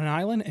him out on an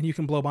island, and you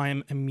can blow by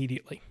him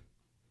immediately.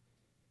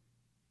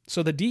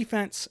 So the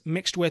defense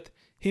mixed with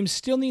him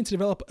still needs to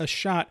develop a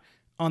shot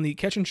on the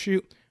catch and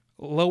shoot,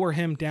 lower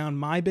him down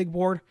my big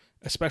board,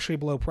 especially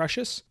below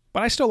Precious.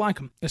 But I still like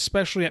him,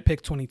 especially at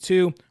pick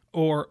 22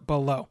 or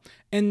below.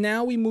 And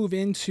now we move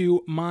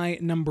into my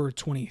number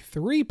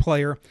 23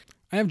 player.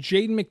 I have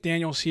Jaden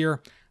McDaniels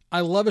here.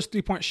 I love his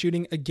three-point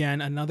shooting.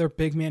 Again, another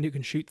big man who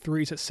can shoot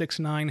threes at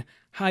 6'9",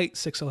 height,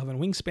 6'11",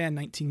 wingspan,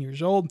 19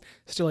 years old.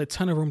 Still a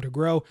ton of room to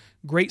grow.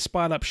 Great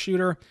spot-up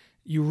shooter.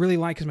 You really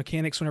like his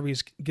mechanics whenever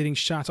he's getting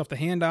shots off the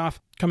handoff,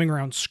 coming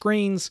around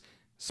screens,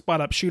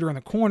 spot-up shooter in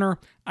the corner.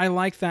 I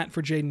like that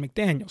for Jaden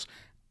McDaniels.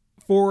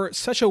 For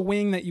such a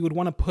wing that you would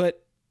want to put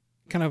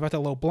kind of at the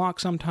low block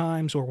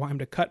sometimes or want him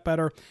to cut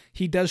better,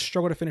 he does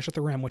struggle to finish at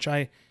the rim, which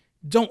I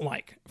don't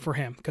like for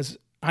him because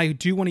I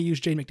do want to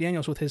use Jaden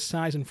McDaniels with his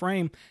size and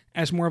frame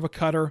as more of a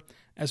cutter,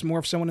 as more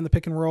of someone in the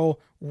pick and roll,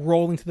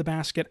 rolling to the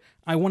basket.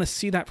 I want to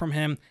see that from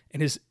him,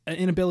 and his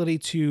inability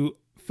to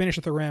finish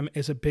at the rim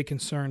is a big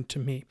concern to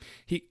me.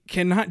 He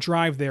cannot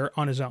drive there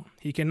on his own.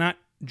 He cannot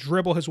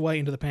dribble his way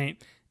into the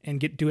paint and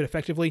do it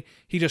effectively.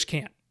 He just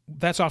can't.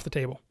 That's off the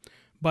table.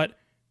 But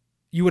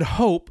you would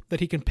hope that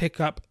he can pick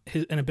up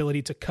an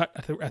ability to cut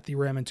at the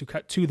rim and to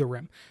cut to the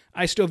rim.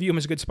 I still view him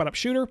as a good spot-up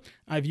shooter.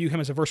 I view him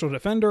as a versatile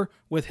defender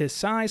with his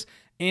size.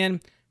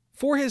 And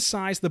for his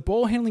size, the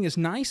ball handling is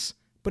nice,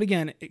 but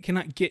again, it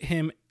cannot get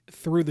him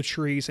through the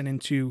trees and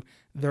into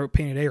the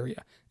painted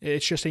area.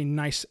 It's just a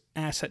nice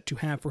asset to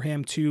have for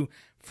him to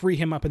free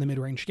him up in the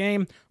mid-range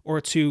game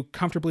or to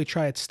comfortably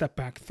try a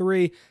step-back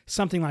three,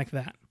 something like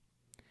that.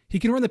 He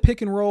can run the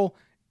pick and roll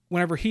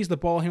whenever he's the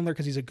ball handler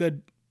because he's a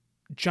good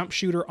jump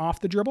shooter off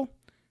the dribble.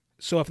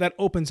 So if that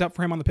opens up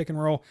for him on the pick and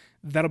roll,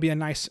 that'll be a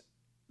nice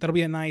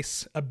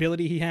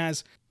ability he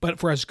has. But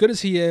for as good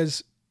as he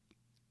is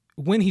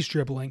when he's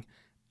dribbling,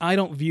 I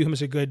don't view him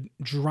as a good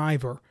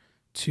driver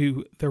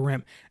to the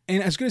rim.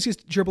 And as good as he's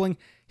dribbling,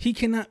 he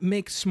cannot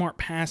make smart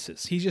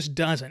passes. He just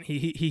doesn't.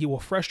 He will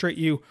frustrate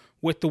you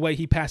with the way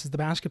he passes the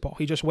basketball.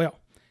 He just will.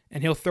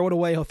 And he'll throw it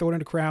away, he'll throw it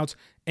into crowds,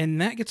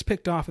 and that gets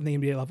picked off at the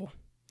NBA level.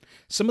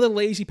 Some of the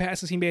lazy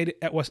passes he made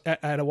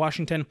at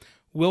Washington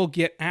will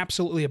get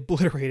absolutely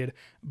obliterated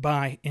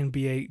by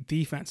NBA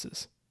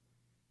defenses.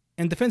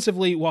 And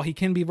defensively, while he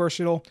can be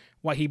versatile,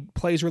 while he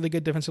plays really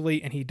good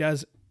defensively, and he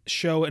does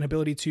show an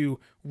ability to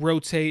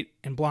rotate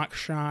and block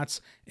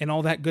shots and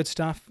all that good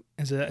stuff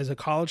as a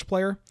college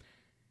player,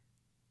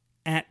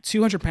 at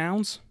 200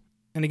 pounds,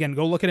 and again,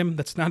 go look at him,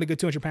 that's not a good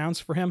 200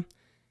 pounds for him,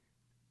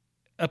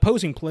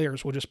 opposing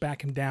players will just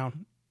back him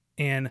down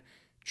and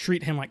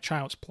treat him like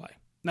child's play.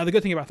 Now, the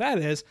good thing about that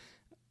is,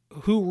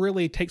 who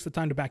really takes the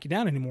time to back you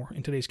down anymore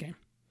in today's game?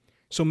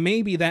 So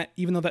maybe that,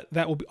 even though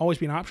that will always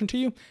be an option to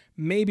you,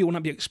 maybe it will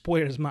not be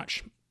exploited as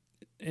much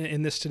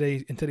in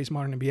today's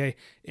modern NBA.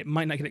 It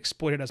might not get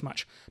exploited as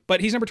much. But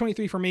he's number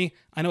 23 for me.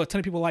 I know a ton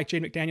of people like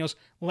Jaden McDaniels.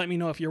 Let me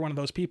know if you're one of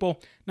those people.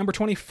 Number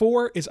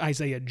 24 is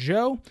Isaiah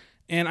Joe.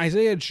 And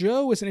Isaiah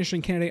Joe is an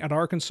interesting candidate at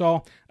Arkansas,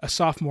 a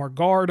sophomore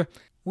guard.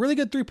 Really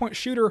good three-point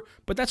shooter,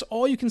 but that's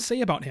all you can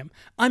say about him.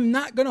 I'm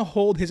not going to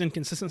hold his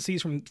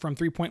inconsistencies from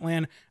three-point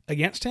land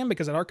against him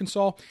because at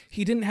Arkansas,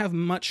 he didn't have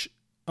much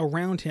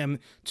around him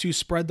to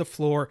spread the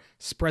floor,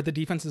 spread the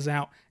defenses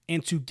out,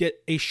 and to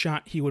get a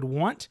shot he would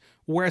want.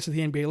 Whereas at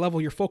the NBA level,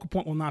 your focal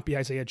point will not be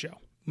Isaiah Joe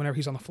whenever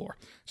he's on the floor.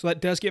 So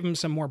that does give him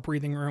some more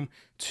breathing room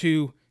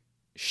to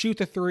shoot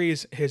the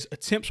threes. His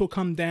attempts will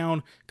come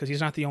down because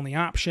he's not the only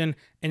option,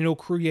 and it'll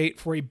create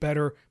for a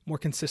better, more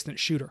consistent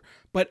shooter.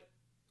 But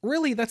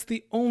really, that's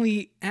the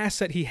only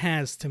asset he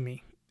has to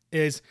me,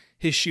 is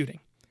his shooting.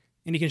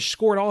 And he can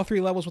score at all three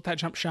levels with that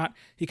jump shot.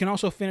 He can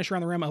also finish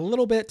around the rim a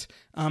little bit,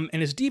 and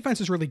his defense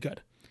is really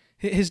good.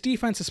 His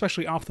defense,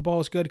 especially off the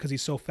ball, is good because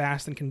he's so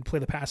fast and can play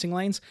the passing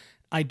lanes.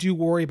 I do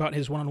worry about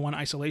his one-on-one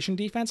isolation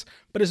defense,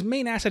 but his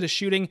main asset is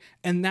shooting,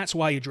 and that's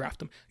why you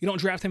draft him. You don't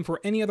draft him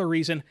for any other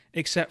reason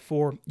except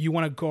for you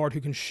want a guard who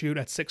can shoot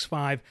at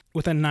 6'5"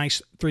 with a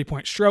nice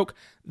three-point stroke.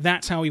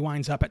 That's how he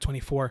winds up at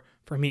 24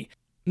 for me.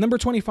 Number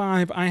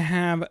 25, I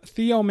have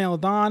Theo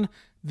Maledon,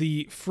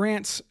 the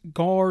France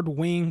guard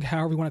wing,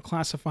 however you want to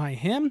classify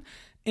him.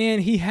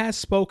 And he has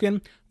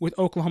spoken with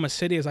Oklahoma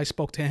City as I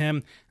spoke to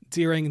him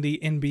during the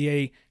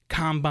NBA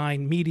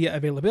Combine media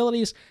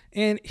availabilities.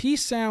 And he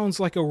sounds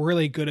like a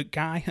really good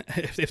guy,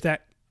 if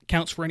that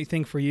counts for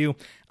anything for you.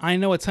 I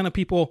know a ton of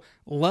people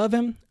love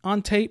him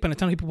on tape, and a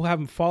ton of people have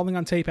him falling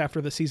on tape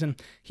after the season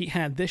he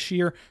had this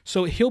year.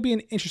 So he'll be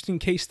an interesting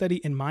case study,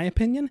 in my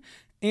opinion.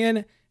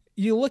 And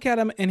you look at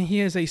him, and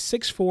he is a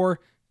 6'4"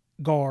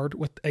 guard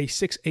with a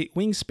 6'8"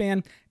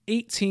 wingspan,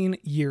 18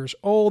 years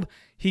old.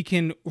 He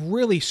can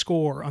really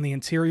score on the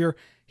interior.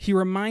 He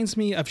reminds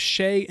me of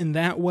Shea in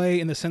that way,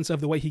 in the sense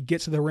of the way he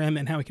gets to the rim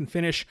and how he can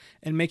finish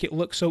and make it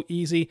look so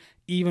easy.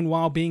 Even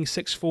while being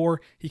 6'4",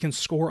 he can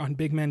score on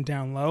big men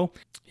down low.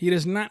 He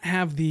does not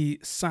have the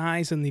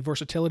size and the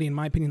versatility, in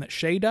my opinion, that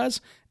Shea does.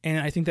 And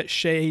I think that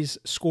Shea's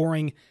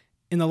scoring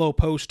in the low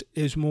post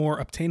is more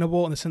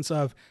obtainable in the sense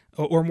of,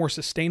 or more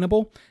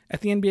sustainable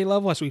at the NBA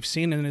level, as we've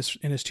seen in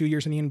his 2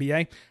 years in the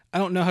NBA. I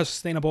don't know how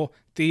sustainable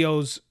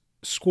Theo's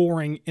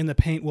scoring in the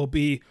paint will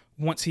be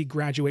once he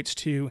graduates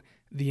to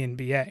the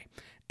NBA.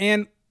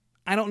 And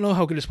I don't know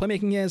how good his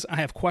playmaking is. I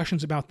have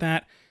questions about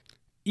that.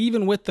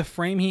 Even with the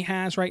frame he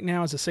has right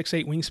now as a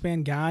 6'8"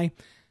 wingspan guy,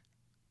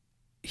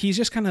 he's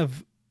just kind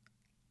of,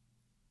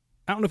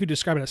 I don't know if you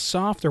describe it as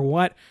soft or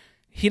what.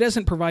 He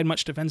doesn't provide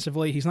much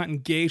defensively. He's not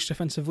engaged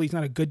defensively. He's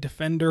not a good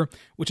defender,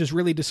 which is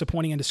really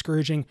disappointing and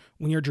discouraging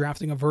when you're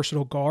drafting a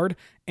versatile guard.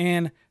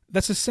 And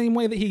that's the same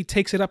way that he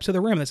takes it up to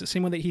the rim. That's the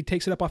same way that he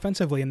takes it up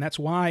offensively. And that's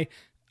why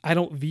I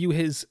don't view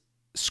his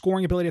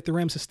scoring ability at the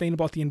rim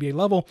sustainable at the NBA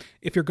level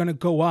if you're going to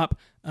go up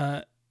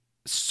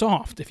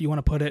soft, if you want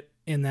to put it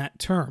in that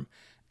term.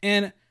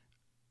 And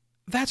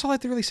that's all I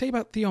have to really say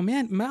about Theo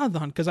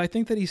Maledon, because I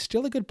think that he's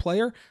still a good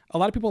player. A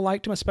lot of people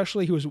liked him,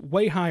 especially he was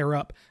way higher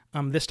up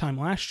this time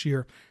last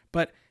year,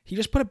 but he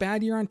just put a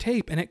bad year on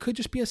tape, and it could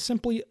just be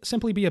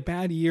simply be a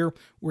bad year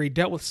where he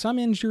dealt with some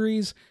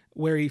injuries,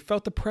 where he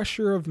felt the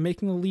pressure of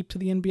making the leap to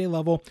the NBA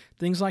level,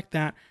 things like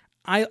that.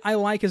 I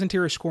like his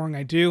interior scoring,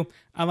 I do.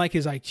 I like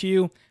his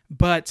IQ,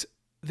 but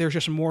there's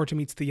just more to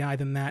meets the eye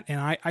than that, and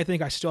I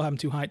think I still have him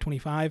too high at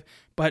 25,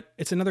 but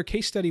it's another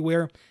case study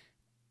where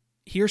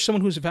here's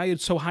someone who's valued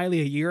so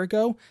highly a year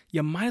ago,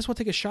 you might as well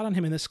take a shot on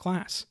him in this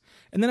class.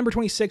 And then number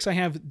 26, I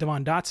have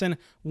Devon Dotson,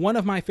 one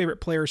of my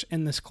favorite players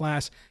in this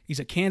class. He's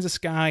a Kansas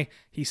guy.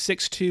 He's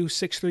 6'2",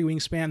 6'3"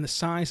 wingspan. The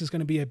size is going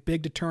to be a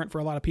big deterrent for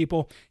a lot of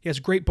people. He has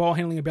great ball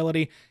handling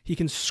ability. He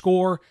can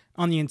score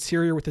on the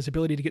interior with his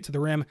ability to get to the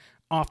rim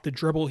off the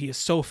dribble. He is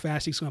so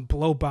fast. He's going to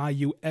blow by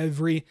you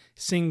every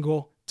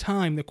single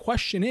time. The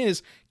question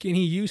is, can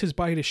he use his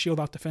body to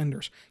shield off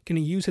defenders? Can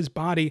he use his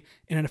body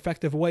in an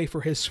effective way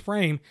for his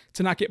frame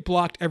to not get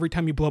blocked every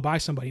time you blow by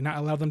somebody, not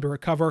allow them to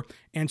recover,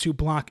 and to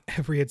block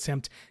every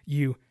attempt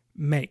you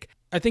make?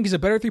 I think he's a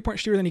better three-point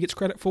shooter than he gets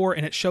credit for,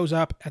 and it shows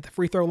up at the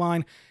free throw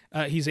line.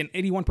 He's an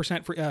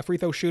 81% free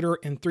throw shooter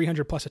and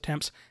 300-plus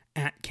attempts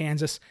at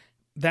Kansas.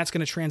 That's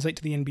going to translate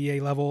to the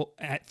NBA level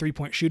at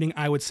three-point shooting,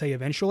 I would say,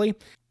 eventually.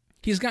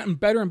 He's gotten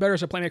better and better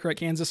as a playmaker at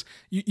Kansas.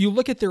 You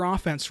look at their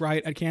offense,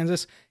 right, at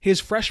Kansas. His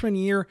freshman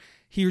year,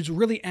 he was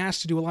really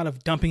asked to do a lot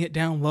of dumping it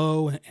down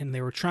low, and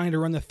they were trying to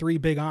run the three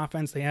big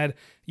offense. They had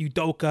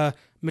Udoka.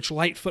 Mitch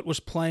Lightfoot was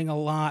playing a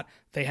lot.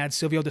 They had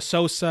Silvio De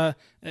Sousa.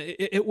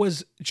 It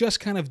was just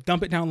kind of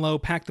dump it down low,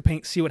 pack the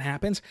paint, see what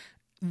happens.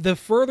 The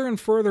further and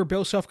further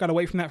Bill Self got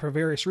away from that for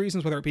various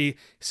reasons, whether it be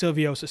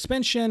Silvio's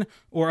suspension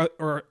or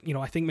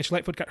I think Mitch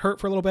Lightfoot got hurt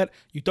for a little bit.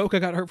 Udoka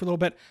got hurt for a little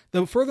bit.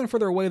 The further and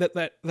further away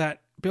that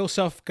Bill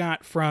Self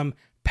got from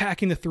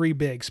packing the three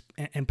bigs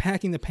and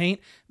packing the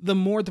paint, the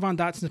more Devon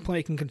Dotson's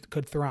playmaking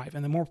could thrive,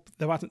 and the more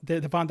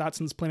Devon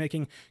Dotson's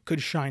playmaking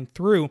could shine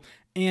through.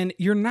 And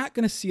you're not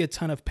going to see a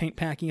ton of paint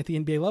packing at the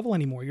NBA level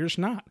anymore. You're just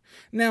not.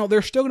 Now,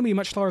 they're still going to be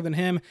much taller than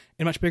him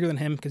and much bigger than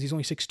him because he's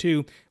only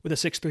 6'2", with a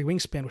 6'3"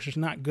 wingspan, which is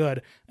not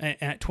good.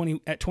 At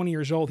 20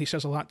 years old, he still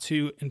has a lot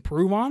to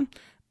improve on.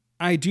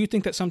 I do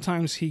think that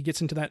sometimes he gets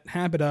into that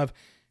habit of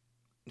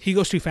he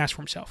goes too fast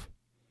for himself.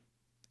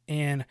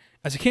 And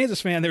as a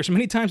Kansas fan, there's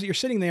many times that you're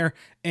sitting there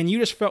and you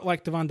just felt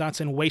like Devon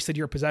Dotson wasted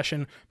your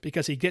possession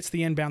because he gets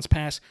the inbounds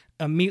pass,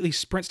 immediately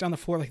sprints down the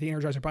floor like the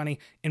Energizer Bunny,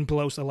 and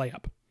blows the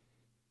layup.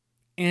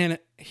 And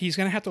he's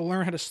going to have to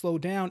learn how to slow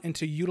down and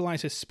to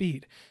utilize his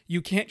speed.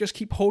 You can't just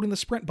keep holding the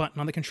sprint button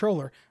on the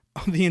controller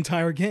the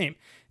entire game.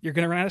 You're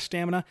going to run out of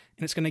stamina,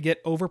 and it's going to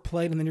get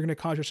overplayed, and then you're going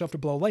to cause yourself to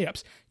blow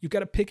layups. You've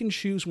got to pick and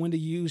choose when to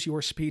use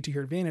your speed to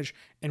your advantage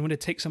and when to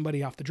take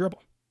somebody off the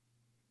dribble.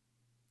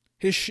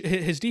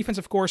 His defense,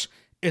 of course,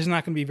 is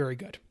not going to be very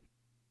good.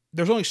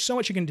 There's only so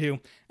much you can do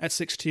at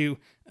 6'2",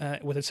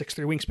 with a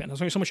 6'3" wingspan.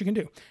 There's only so much you can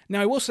do.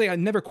 Now, I will say I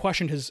never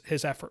questioned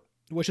his effort,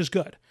 which is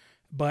good.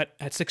 But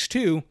at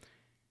 6'2",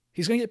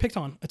 he's going to get picked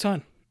on a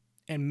ton.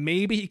 And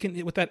maybe he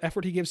can, with that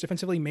effort he gives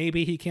defensively,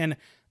 maybe he can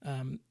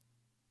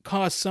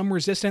cause some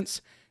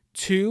resistance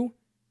to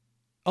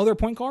other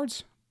point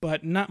guards,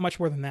 but not much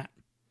more than that.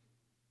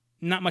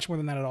 Not much more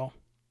than that at all.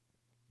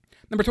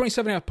 Number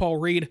 27, I have Paul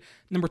Reed.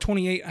 Number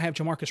 28, I have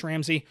Jamarcus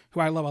Ramsey, who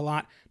I love a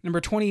lot.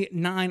 Number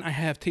 29, I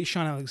have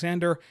Tayshaun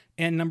Alexander.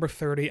 And number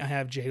 30, I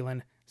have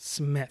Jalen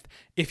Smith.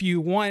 If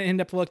you want an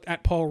in-depth look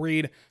at Paul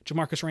Reed,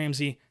 Jamarcus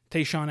Ramsey,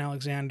 Tayshaun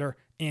Alexander,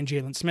 and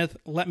Jalen Smith,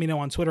 let me know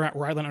on Twitter at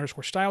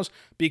Ryland_Styles,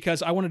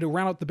 because I wanted to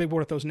round out the big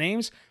board with those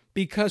names,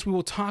 because we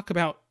will talk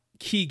about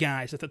key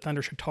guys that the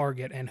Thunder should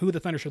target and who the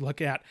Thunder should look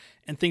at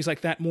and things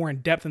like that more in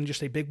depth than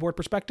just a big board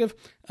perspective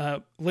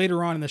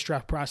later on in this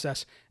draft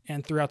process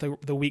and throughout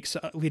the weeks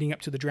leading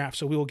up to the draft.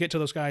 So we will get to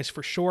those guys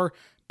for sure.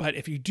 But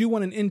if you do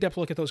want an in-depth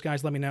look at those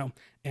guys, let me know,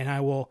 and I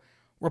will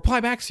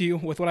reply back to you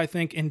with what I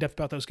think in depth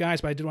about those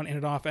guys. But I did want to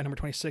end it off at number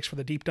 26 for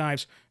the deep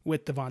dives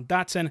with Devon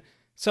Dotson.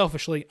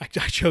 Selfishly, I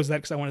chose that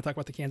because I want to talk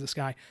about the Kansas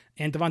guy.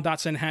 And Devon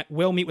Dotson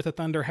will meet with the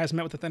Thunder, has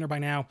met with the Thunder by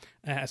now.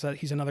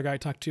 He's another guy I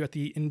talked to at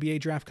the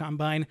NBA Draft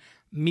Combine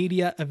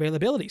media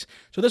availabilities.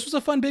 So this was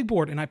a fun big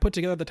board, and I put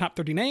together the top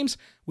 30 names.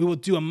 We will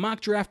do a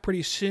mock draft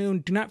pretty soon.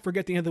 Do not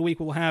forget, at the end of the week,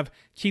 we'll have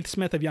Keith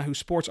Smith of Yahoo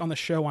Sports on the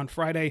show on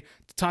Friday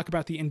to talk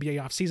about the NBA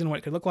offseason, what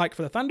it could look like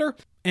for the Thunder,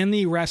 and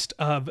the rest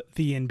of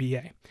the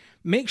NBA.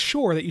 Make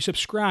sure that you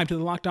subscribe to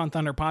the Locked On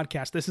Thunder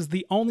podcast. This is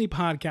the only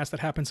podcast that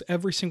happens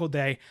every single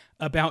day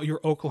about your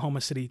Oklahoma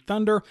City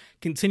Thunder,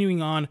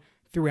 continuing on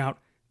throughout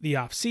the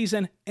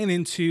offseason and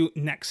into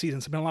next season.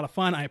 It's been a lot of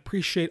fun. I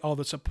appreciate all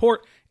the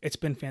support. It's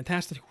been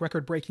fantastic.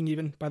 Record-breaking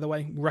even, by the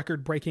way.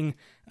 Record-breaking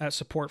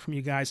support from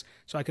you guys.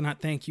 So I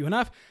cannot thank you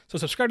enough. So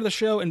subscribe to the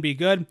show and be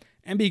good.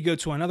 And be good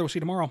to another. We'll see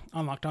you tomorrow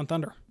on Locked On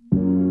Thunder.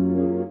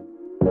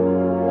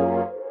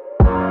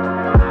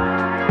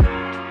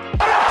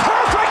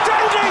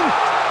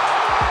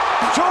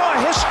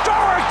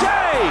 Historic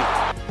day!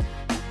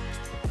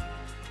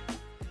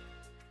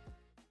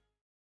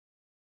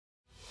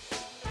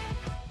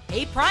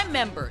 Hey, Prime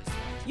members,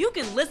 you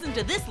can listen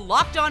to this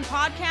Locked On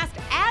podcast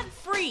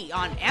ad-free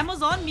on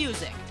Amazon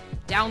Music.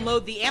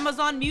 Download the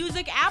Amazon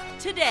Music app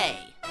today.